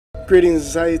Greetings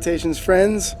and salutations,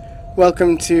 friends.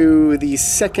 Welcome to the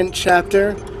second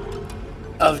chapter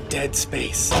of Dead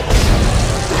Space.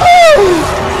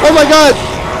 Oh my god!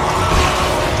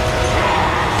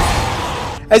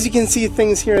 As you can see,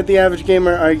 things here at The Average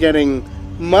Gamer are getting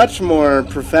much more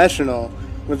professional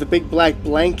with a big black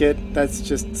blanket that's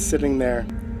just sitting there.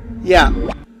 Yeah.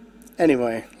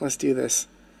 Anyway, let's do this.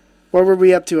 What were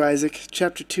we up to, Isaac?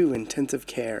 Chapter 2, Intensive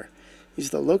Care. Use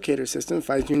the locator system to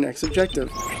find your next objective.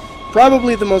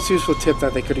 Probably the most useful tip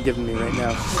that they could have given me right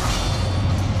now.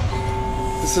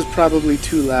 This is probably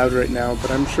too loud right now,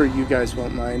 but I'm sure you guys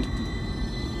won't mind.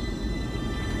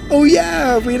 Oh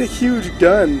yeah, we had a huge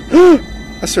gun.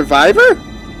 A survivor?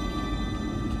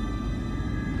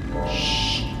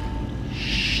 Shh.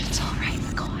 Shh. It's all right,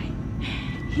 McCoy.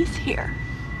 He's here.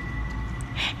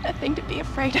 Nothing to be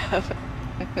afraid of.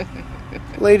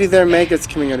 Lady, there are maggots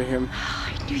coming out of him.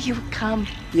 I knew you would come.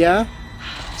 Yeah?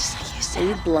 Just like you Are said.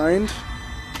 you blind?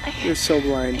 You're so I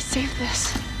blind. saved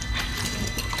this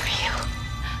for you.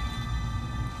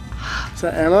 Is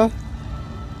that ammo?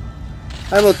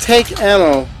 I will take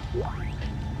ammo.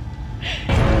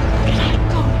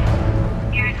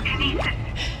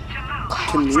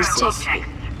 Kinesis.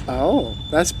 Oh,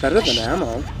 that's better than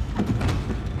ammo.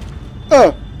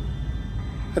 Oh!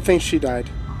 I think she died.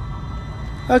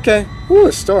 Okay. Ooh,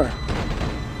 a store.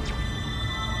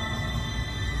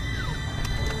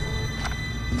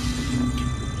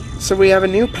 So we have a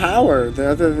new power,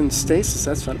 other than stasis.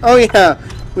 That's fun. Oh yeah,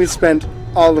 we spent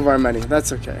all of our money.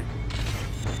 That's okay.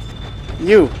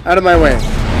 You, out of my way.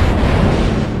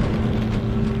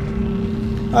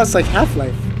 Oh, it's like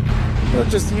Half-Life. We'll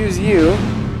just use you.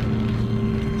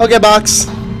 Okay, box.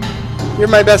 You're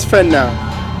my best friend now.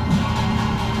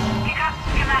 Pick up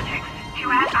schematics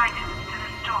to add items to the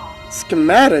store.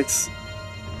 Schematics?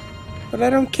 But I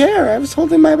don't care. I was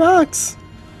holding my box.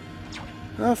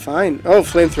 Oh, fine. Oh,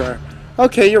 flamethrower.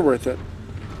 Okay, you're worth it.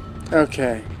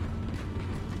 Okay.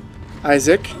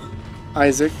 Isaac.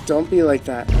 Isaac, don't be like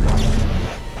that.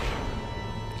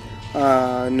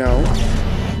 No.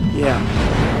 Yeah.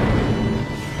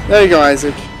 There you go,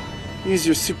 Isaac. Use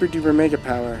your super duper mega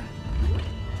power.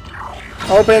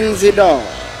 Open the door.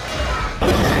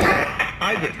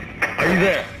 Isaac, are you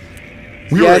there?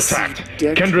 We Yes, were attacked.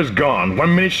 dick. Kendra's gone.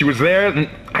 1 minute she was there, and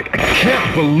I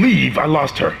can't believe I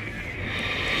lost her.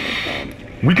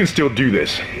 We can still do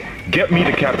this. Get me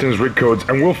the captain's rig codes,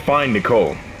 and we'll find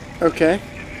Nicole. Okay.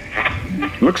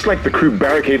 Looks like the crew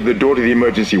barricaded the door to the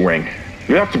emergency wing.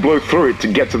 You'll have to blow through it to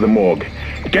get to the morgue.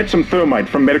 Get some thermite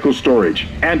from medical storage,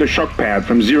 and a shock pad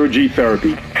from Zero-G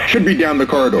Therapy. Should be down the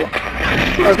corridor.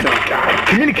 Okay.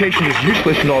 Communication is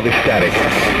useless in all this static.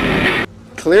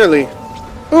 Clearly.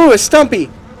 Ooh, a Stumpy!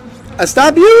 I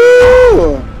stop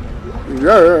you!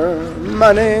 Your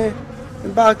money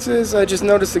in boxes. I just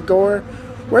noticed a gore.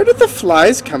 Where did the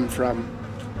flies come from?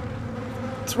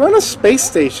 It's we're on a space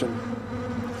station.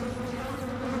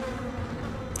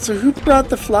 So who brought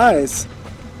the flies?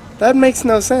 That makes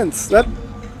no sense. That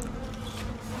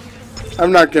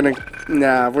I'm not gonna.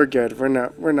 Nah, we're good. We're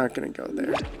not gonna go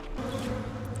there.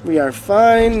 We are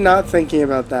fine not thinking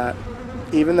about that.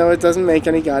 Even though it doesn't make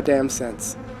any goddamn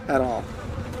sense. At all.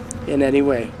 In any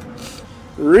way.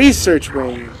 Research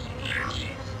wing.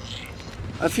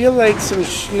 I feel like some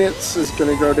schnitz is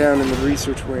gonna go down in the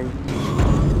research wing.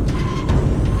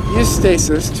 Use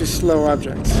stasis to slow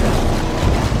objects.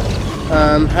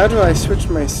 How do I switch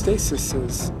my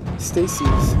stasises?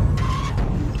 Stasis.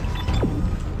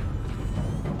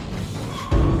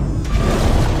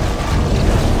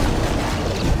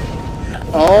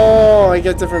 Oh, I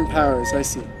get different powers. I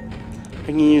see. I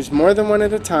can use more than one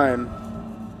at a time.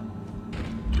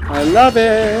 I love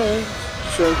it.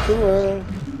 So cool.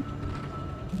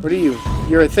 What are you?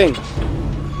 You're a thing.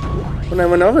 When I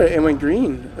went over it, it went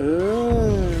green.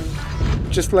 Oh.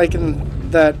 Just like in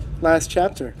that last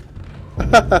chapter.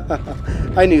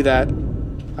 I knew that.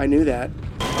 I knew that.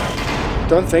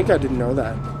 Don't think I didn't know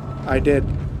that. I did.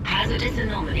 Hazardous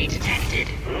anomaly detected.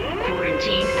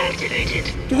 Quarantine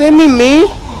activated. Do they mean me?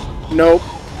 Nope.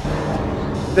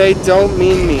 They don't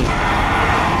mean me.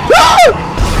 Ah!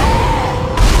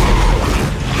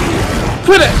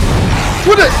 Quit it!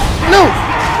 Quit it! No!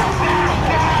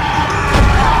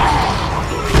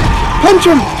 Punch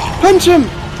him! Punch him!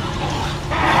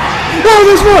 Oh,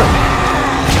 there's more!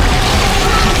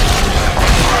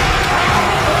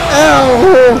 Ow!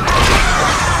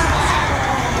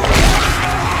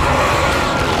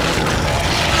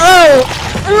 Oh!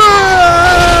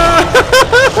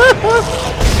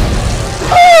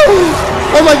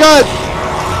 Oh my god!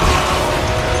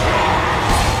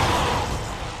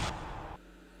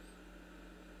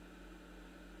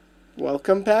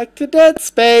 Welcome back to Dead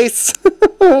Space.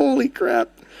 Holy crap.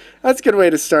 That's a good way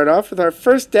to start off with our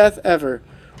first death ever.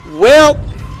 Well,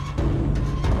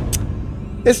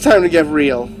 it's time to get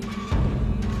real.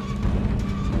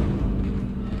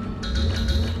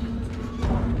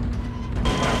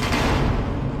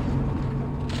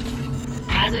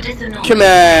 Hazardous anomaly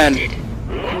Command. detected.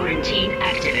 Quarantine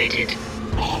activated.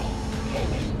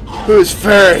 Who's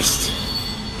first?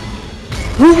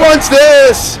 Who wants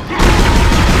this?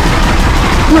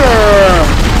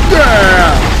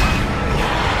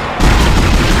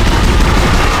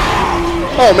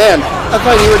 Oh man, I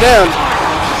thought you were down.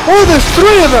 Oh, there's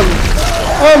 3 of them!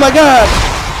 Oh my god!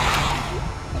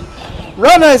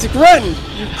 Run, Isaac, run!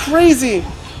 You're crazy!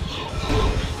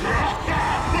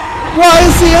 Why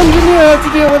does the engineer have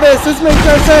to deal with this? This makes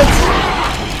no sense!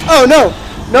 Oh no!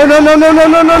 No, no, no, no, no,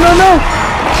 no, no, no, no!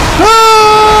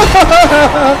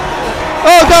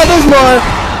 Oh god, there's more!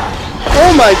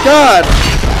 Oh my god!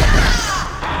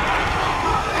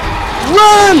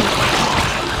 Run!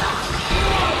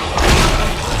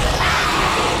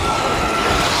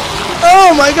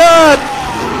 Oh my god!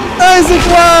 Isaac,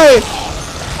 why?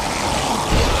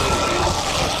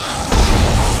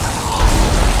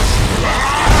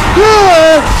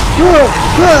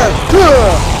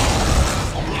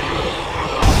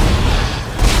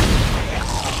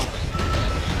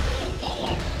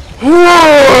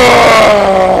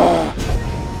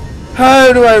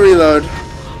 How do I reload?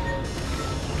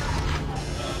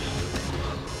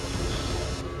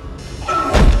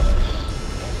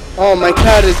 Oh, my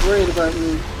cat is worried about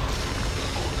me.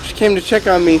 She came to check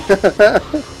on me.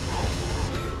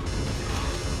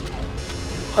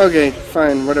 Okay,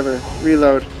 fine, whatever.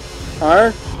 Reload.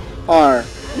 R? R.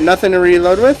 Nothing to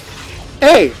reload with?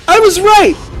 Hey, I was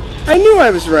right! I knew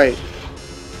I was right.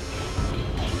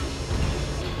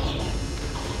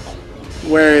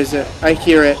 Where is it? I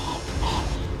hear it.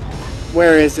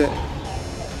 Where is it?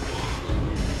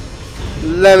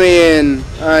 Let me in.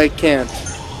 I can't.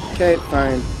 Okay,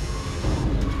 fine.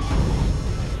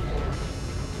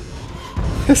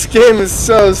 This game is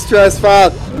so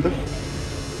stressful.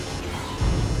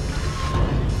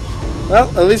 Well,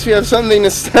 at least we have something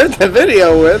to start the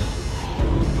video with.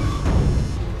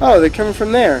 Oh, they're coming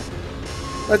from there.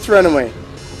 Let's run away.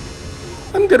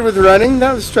 I'm good with running.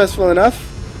 That was stressful enough.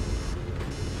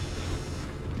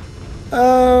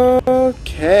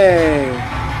 Okay.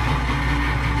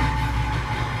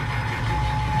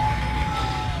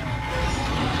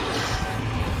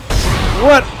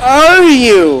 What are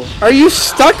you? Are you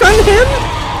stuck on him?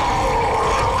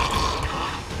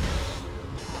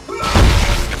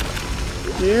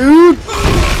 You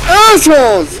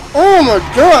assholes! Oh my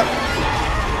god!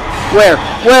 Where?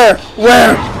 Where?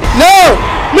 Where? No!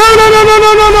 No, no, no, no,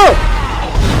 no, no, no!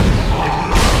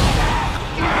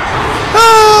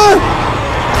 Ah!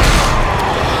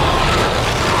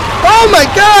 Oh my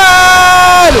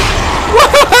god!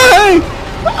 Why?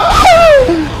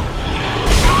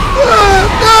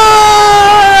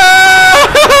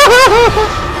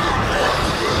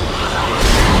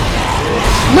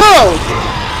 No!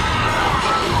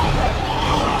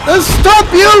 Let's stop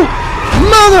you!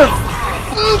 Mother...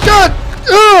 God!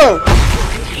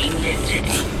 Team lifted.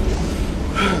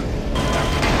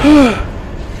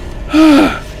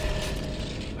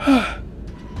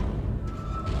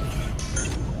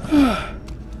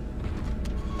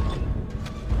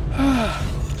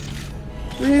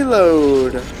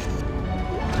 Reload.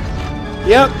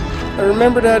 Yep, I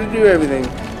remembered how to do everything.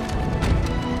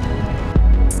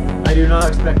 I do not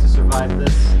expect to survive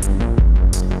this.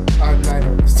 Neither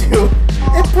of us do.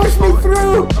 It pushed me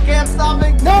through! Okay, I'm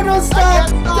stopping! No, don't stop!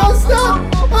 Don't Don't stop!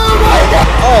 Oh my god!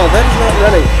 Oh, that is not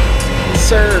running.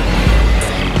 Sir.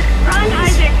 Run,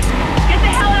 Isaac! Get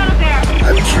the hell out of there!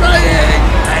 I'm